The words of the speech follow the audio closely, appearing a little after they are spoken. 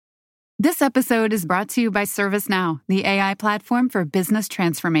This episode is brought to you by ServiceNow, the AI platform for business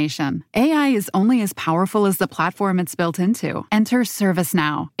transformation. AI is only as powerful as the platform it's built into. Enter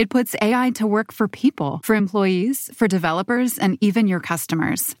ServiceNow. It puts AI to work for people, for employees, for developers, and even your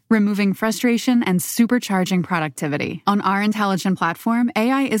customers, removing frustration and supercharging productivity. On our intelligent platform,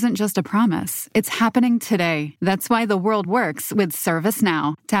 AI isn't just a promise. It's happening today. That's why the world works with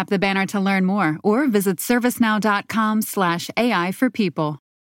ServiceNow. Tap the banner to learn more or visit servicenow.com/AI for people.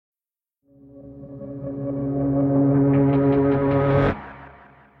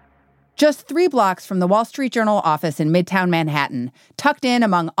 Just 3 blocks from the Wall Street Journal office in Midtown Manhattan, tucked in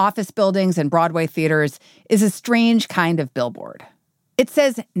among office buildings and Broadway theaters, is a strange kind of billboard. It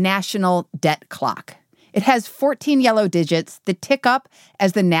says National Debt Clock. It has 14 yellow digits that tick up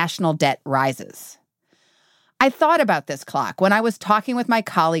as the national debt rises. I thought about this clock when I was talking with my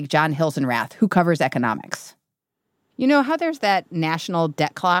colleague John Hilsenrath, who covers economics. You know how there's that national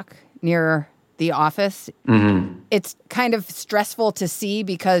debt clock near the office? Mm-hmm. It's kind of stressful to see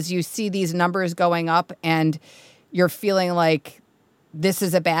because you see these numbers going up and you're feeling like this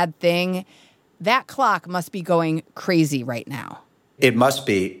is a bad thing. That clock must be going crazy right now. It must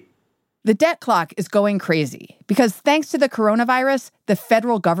be. The debt clock is going crazy because thanks to the coronavirus, the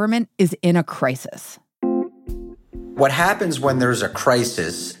federal government is in a crisis. What happens when there's a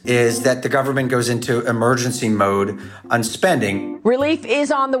crisis is that the government goes into emergency mode on spending. Relief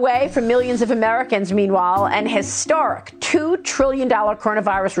is on the way for millions of Americans. Meanwhile, an historic $2 trillion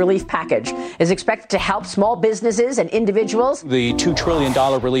coronavirus relief package is expected to help small businesses and individuals. The $2 trillion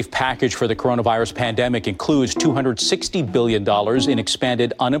relief package for the coronavirus pandemic includes $260 billion in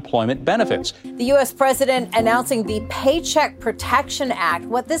expanded unemployment benefits. The U.S. president announcing the Paycheck Protection Act.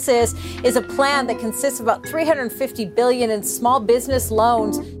 What this is a plan that consists of about $350 billion in small business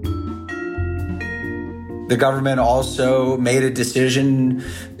loans. The government also made a decision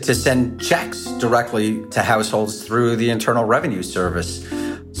to send checks directly to households through the Internal Revenue Service.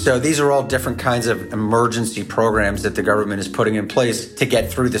 So these are all different kinds of emergency programs that the government is putting in place to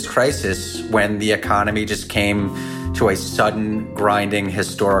get through this crisis when the economy just came to a sudden, grinding,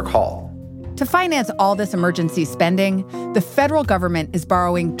 historic halt. To finance all this emergency spending, the federal government is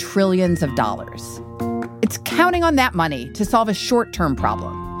borrowing trillions of dollars. It's counting on that money to solve a short-term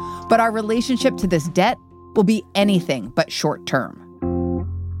problem. But our relationship to this debt will be anything but short-term.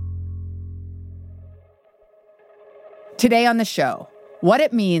 Today on the show, what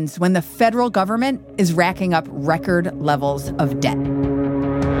it means when the federal government is racking up record levels of debt.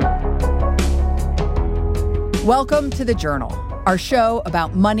 Welcome to The Journal, our show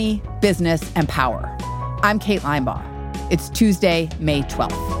about money, business, and power. I'm Kate Linebaugh. It's Tuesday, May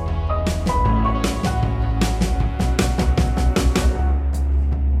 12th.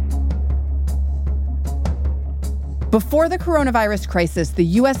 Before the coronavirus crisis, the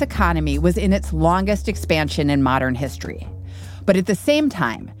U.S. economy was in its longest expansion in modern history. But at the same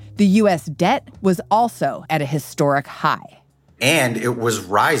time, the U.S. debt was also at a historic high. And it was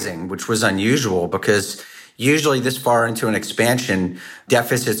rising, which was unusual because usually this far into an expansion,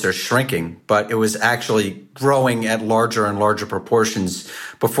 deficits are shrinking, but it was actually growing at larger and larger proportions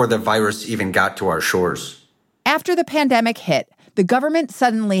before the virus even got to our shores. After the pandemic hit, the government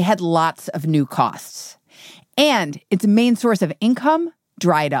suddenly had lots of new costs. And its main source of income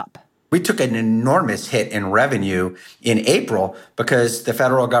dried up. We took an enormous hit in revenue in April because the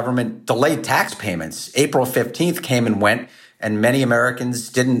federal government delayed tax payments. April 15th came and went, and many Americans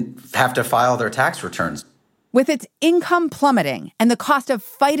didn't have to file their tax returns. With its income plummeting and the cost of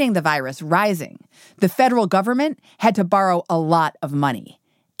fighting the virus rising, the federal government had to borrow a lot of money,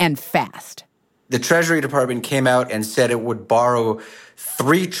 and fast. The Treasury Department came out and said it would borrow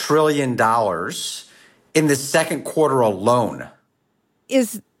 $3 trillion in the second quarter alone.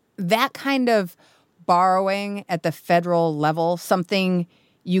 Is that kind of borrowing at the federal level something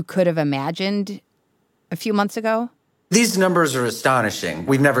you could have imagined a few months ago? These numbers are astonishing.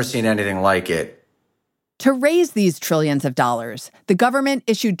 We've never seen anything like it. To raise these trillions of dollars, the government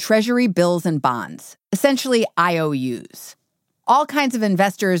issued Treasury bills and bonds, essentially IOUs. All kinds of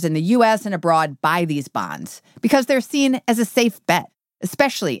investors in the U.S. and abroad buy these bonds because they're seen as a safe bet,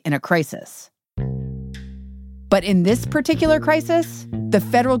 especially in a crisis. But in this particular crisis, the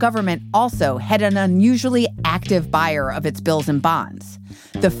federal government also had an unusually active buyer of its bills and bonds,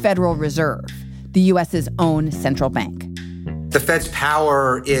 the Federal Reserve, the U.S.'s own central bank. The Fed's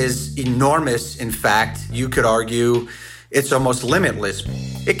power is enormous. In fact, you could argue it's almost limitless.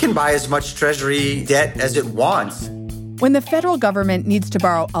 It can buy as much Treasury debt as it wants. When the federal government needs to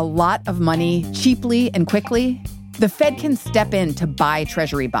borrow a lot of money cheaply and quickly, the Fed can step in to buy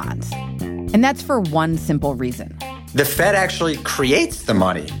Treasury bonds. And that's for one simple reason. The Fed actually creates the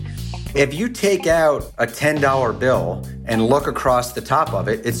money. If you take out a $10 bill and look across the top of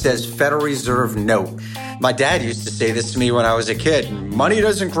it, it says Federal Reserve note. My dad used to say this to me when I was a kid. Money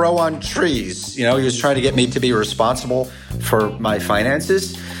doesn't grow on trees. You know, he was trying to get me to be responsible for my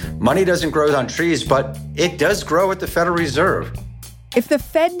finances. Money doesn't grow on trees, but it does grow at the Federal Reserve. If the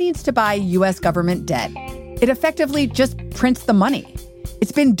Fed needs to buy U.S. government debt, it effectively just prints the money.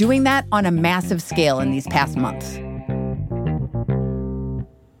 It's been doing that on a massive scale in these past months.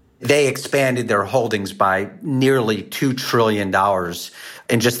 They expanded their holdings by nearly $2 trillion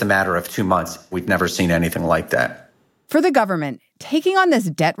in just a matter of 2 months. We've never seen anything like that. For the government, taking on this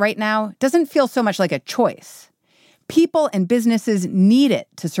debt right now doesn't feel so much like a choice. People and businesses need it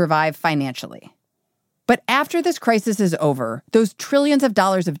to survive financially. But after this crisis is over, those trillions of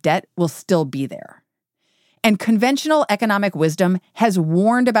dollars of debt will still be there. And conventional economic wisdom has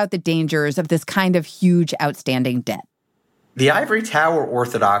warned about the dangers of this kind of huge outstanding debt. The ivory tower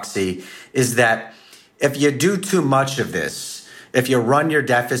orthodoxy is that if you do too much of this, if you run your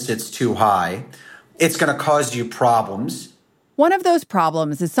deficits too high, it's going to cause you problems. One of those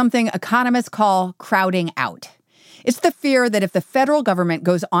problems is something economists call crowding out. It's the fear that if the federal government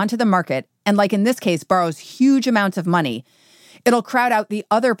goes onto the market and, like in this case, borrows huge amounts of money, it'll crowd out the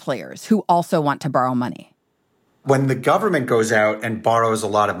other players who also want to borrow money. When the government goes out and borrows a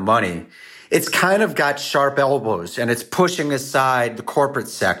lot of money, it's kind of got sharp elbows, and it's pushing aside the corporate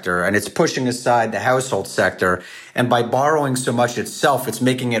sector, and it's pushing aside the household sector. And by borrowing so much itself, it's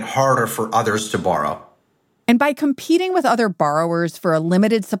making it harder for others to borrow. And by competing with other borrowers for a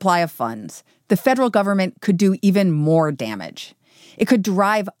limited supply of funds, the federal government could do even more damage. It could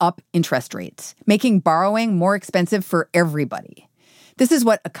drive up interest rates, making borrowing more expensive for everybody. This is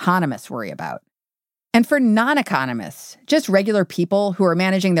what economists worry about. And for non-economists, just regular people who are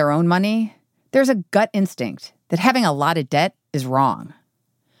managing their own money, there's a gut instinct that having a lot of debt is wrong.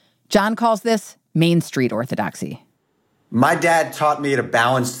 John calls this Main Street orthodoxy. My dad taught me to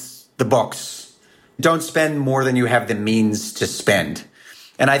balance the books. Don't spend more than you have the means to spend.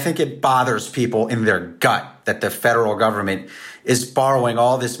 And I think it bothers people in their gut that the federal government is borrowing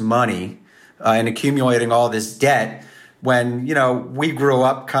all this money and accumulating all this debt when, you know, we grew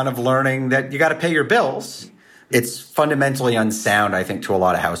up kind of learning that you got to pay your bills. It's fundamentally unsound, I think, to a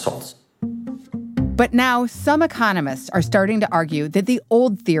lot of households. But now some economists are starting to argue that the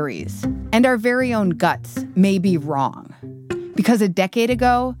old theories and our very own guts may be wrong. Because a decade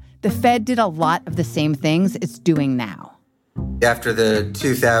ago, the Fed did a lot of the same things it's doing now. After the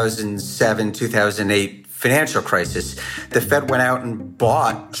 2007-2008 financial crisis, the Fed went out and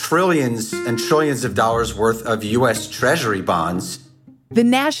bought trillions and trillions of dollars worth of U.S. Treasury bonds. The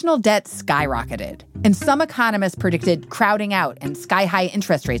national debt skyrocketed, and some economists predicted crowding out and sky-high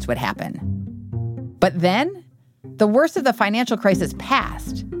interest rates would happen. But then, the worst of the financial crisis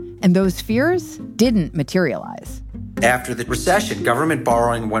passed, and those fears didn't materialize. After the recession, government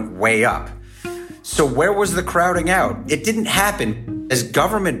borrowing went way up. So where was the crowding out? It didn't happen. As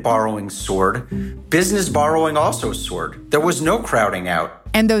government borrowing soared, business borrowing also soared. There was no crowding out.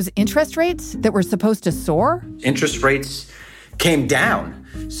 And those interest rates that were supposed to soar? Interest rates came down.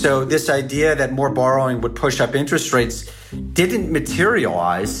 So this idea that more borrowing would push up interest rates didn't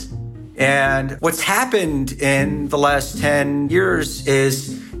materialize. And what's happened in the last 10 years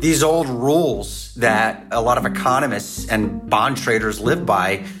is these old rules that a lot of economists and bond traders live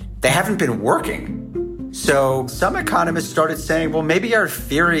by, they haven't been working. So some economists started saying, well, maybe our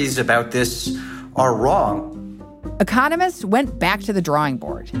theories about this are wrong. Economists went back to the drawing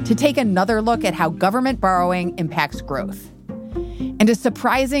board to take another look at how government borrowing impacts growth. And a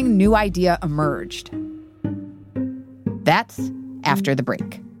surprising new idea emerged. That's after the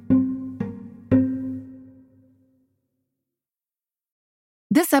break.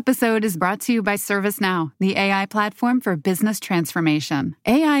 This episode is brought to you by ServiceNow, the AI platform for business transformation.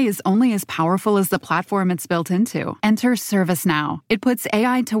 AI is only as powerful as the platform it's built into. Enter ServiceNow. It puts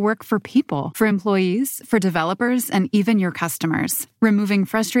AI to work for people, for employees, for developers, and even your customers, removing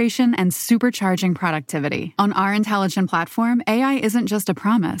frustration and supercharging productivity. On our intelligent platform, AI isn't just a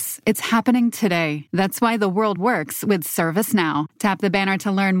promise. It's happening today. That's why the world works with ServiceNow. Tap the banner to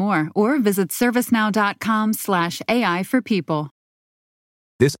learn more or visit servicenow.com/AI for people.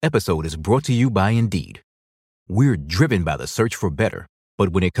 This episode is brought to you by Indeed. We're driven by the search for better, but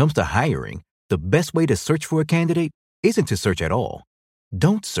when it comes to hiring, the best way to search for a candidate isn't to search at all.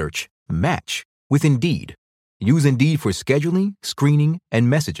 Don't search, match with Indeed. Use Indeed for scheduling, screening,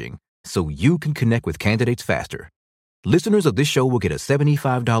 and messaging so you can connect with candidates faster. Listeners of this show will get a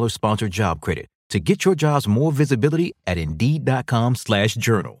 $75 sponsored job credit to get your jobs more visibility at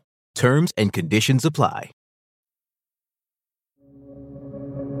Indeed.com/journal. Terms and conditions apply.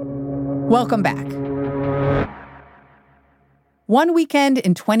 Welcome back. One weekend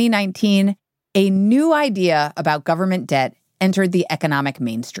in 2019, a new idea about government debt entered the economic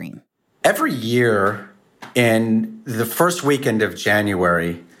mainstream. Every year in the first weekend of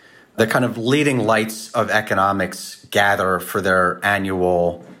January, the kind of leading lights of economics gather for their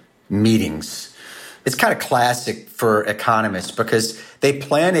annual meetings. It's kind of classic for economists because they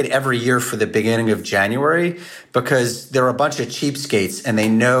plan it every year for the beginning of January because they're a bunch of cheapskates and they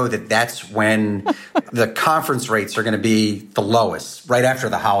know that that's when the conference rates are going to be the lowest, right after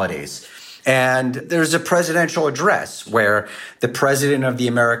the holidays. And there's a presidential address where the president of the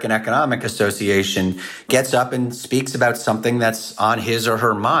American Economic Association gets up and speaks about something that's on his or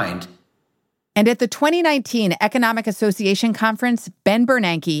her mind. And at the 2019 Economic Association Conference, Ben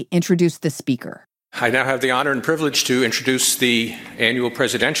Bernanke introduced the speaker. I now have the honor and privilege to introduce the annual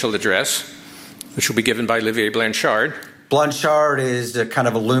presidential address, which will be given by Olivier Blanchard. Blanchard is a kind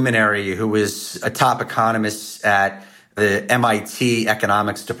of a luminary who is a top economist at the MIT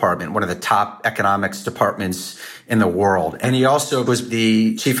economics department, one of the top economics departments in the world. And he also was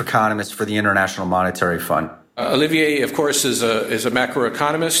the chief economist for the International Monetary Fund. Olivier, of course, is a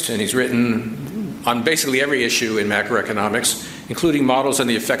macroeconomist, and he's written on basically every issue in macroeconomics, including models on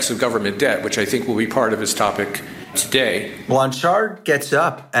the effects of government debt, which I think will be part of his topic today. Blanchard gets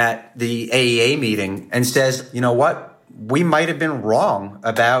up at the AEA meeting and says, you know what? We might have been wrong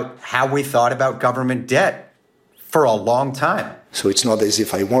about how we thought about government debt for a long time. So it's not as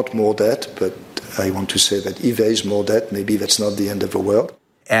if I want more debt, but I want to say that if there is more debt, maybe that's not the end of the world.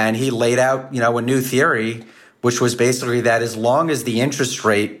 And he laid out, a new theory, which was basically that as long as the interest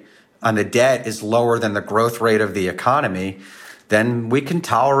rate on the debt is lower than the growth rate of the economy, then we can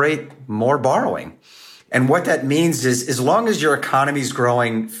tolerate more borrowing. And what that means is as long as your economy is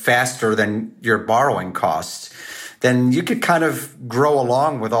growing faster than your borrowing costs, then you could kind of grow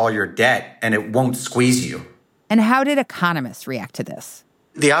along with all your debt and it won't squeeze you. And how did economists react to this?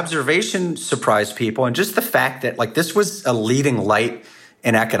 The observation surprised people, and just the fact that this was a leading light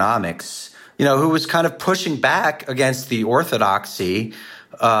in economics, who was kind of pushing back against the orthodoxy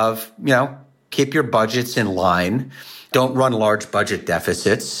of, keep your budgets in line, don't run large budget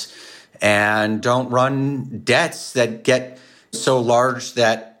deficits, and don't run debts that get so large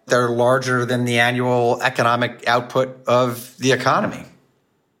that they're larger than the annual economic output of the economy.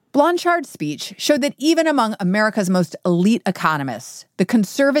 Blanchard's speech showed that even among America's most elite economists, the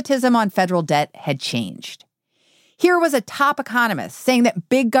conservatism on federal debt had changed. Here was a top economist saying that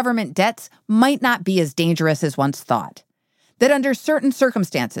big government debts might not be as dangerous as once thought, that under certain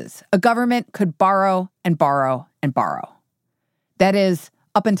circumstances, a government could borrow and borrow and borrow. That is,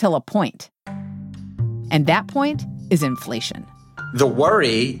 up until a point. And that point is inflation. The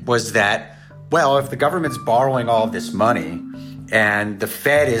worry was that, if the government's borrowing all of this money and the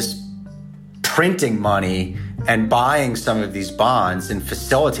Fed is printing money and buying some of these bonds and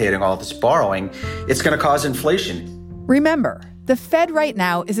facilitating all this borrowing, it's going to cause inflation. Remember, the Fed right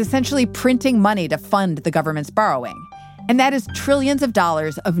now is essentially printing money to fund the government's borrowing. And that is trillions of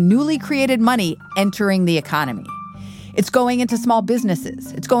dollars of newly created money entering the economy. It's going into small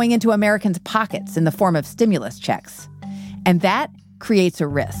businesses. It's going into Americans' pockets in the form of stimulus checks. And that creates a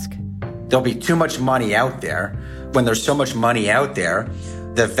risk. There'll be too much money out there. When there's so much money out there,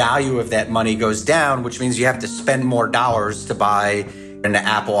 the value of that money goes down, which means you have to spend more dollars to buy an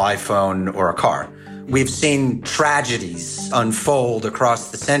Apple iPhone or a car. We've seen tragedies unfold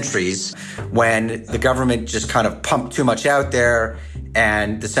across the centuries when the government just kind of pumped too much out there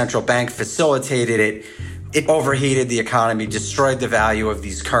and the central bank facilitated it. It overheated the economy, destroyed the value of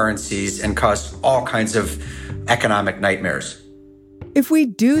these currencies, and caused all kinds of economic nightmares. If we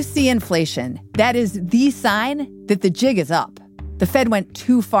do see inflation, that is the sign that the jig is up. The Fed went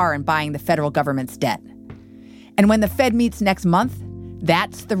too far in buying the federal government's debt. And when the Fed meets next month,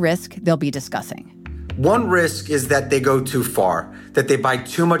 that's the risk they'll be discussing. One risk is that they go too far, that they buy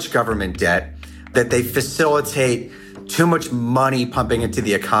too much government debt, that they facilitate too much money pumping into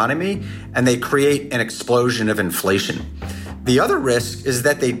the economy, and they create an explosion of inflation. The other risk is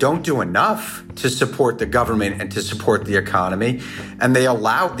that they don't do enough to support the government and to support the economy, and they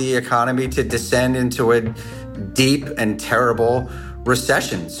allow the economy to descend into a deep and terrible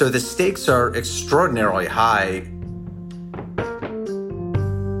recession. So the stakes are extraordinarily high.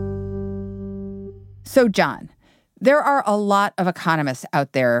 So, John, there are a lot of economists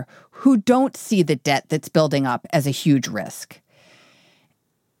out there who don't see the debt that's building up as a huge risk.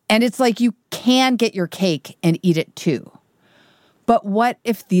 And it's like you can get your cake and eat it too. But what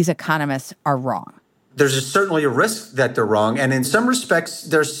if these economists are wrong? There's certainly a risk that they're wrong. And in some respects,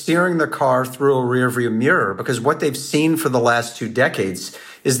 they're steering the car through a rearview mirror, because what they've seen for the last 2 decades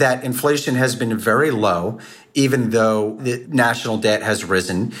is that inflation has been very low, even though the national debt has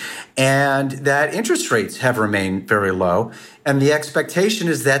risen, and that interest rates have remained very low. And the expectation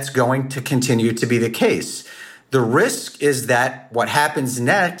is that's going to continue to be the case. The risk is that what happens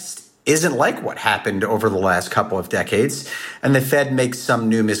next isn't like what happened over the last couple of decades, and the Fed makes some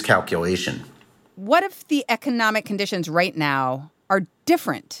new miscalculation. What if the economic conditions right now are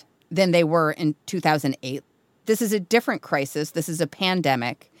different than they were in 2008? This is a different crisis. This is a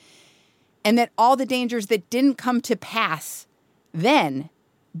pandemic. And that all the dangers that didn't come to pass then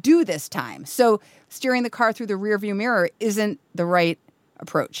do this time. So steering the car through the rearview mirror isn't the right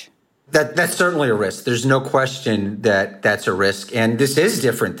approach. That's certainly a risk. There's no question that that's a risk. And this is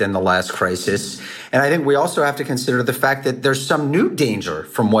different than the last crisis. And I think we also have to consider the fact that there's some new danger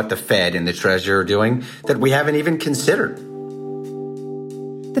from what the Fed and the Treasury are doing that we haven't even considered.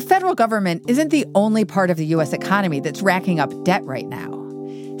 The federal government isn't the only part of the U.S. economy that's racking up debt right now.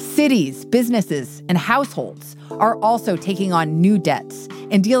 Cities, businesses, and households are also taking on new debts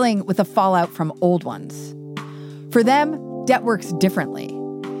and dealing with the fallout from old ones. For them, debt works differently.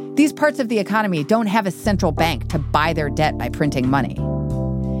 These parts of the economy don't have a central bank to buy their debt by printing money.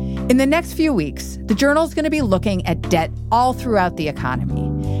 In the next few weeks, the Journal's going to be looking at debt all throughout the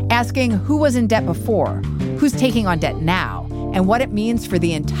economy, asking who was in debt before, who's taking on debt now, and what it means for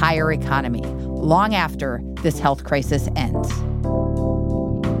the entire economy long after this health crisis ends.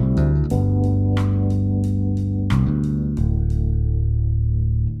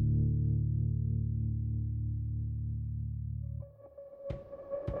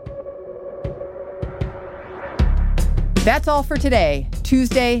 That's all for today,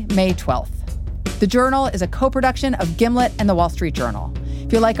 Tuesday, May 12th. The Journal is a co-production of Gimlet and The Wall Street Journal.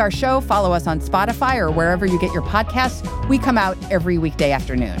 If you like our show, follow us on Spotify or wherever you get your podcasts. We come out every weekday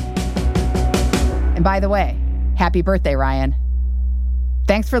afternoon. And by the way, happy birthday, Ryan.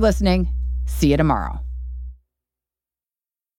 Thanks for listening. See you tomorrow.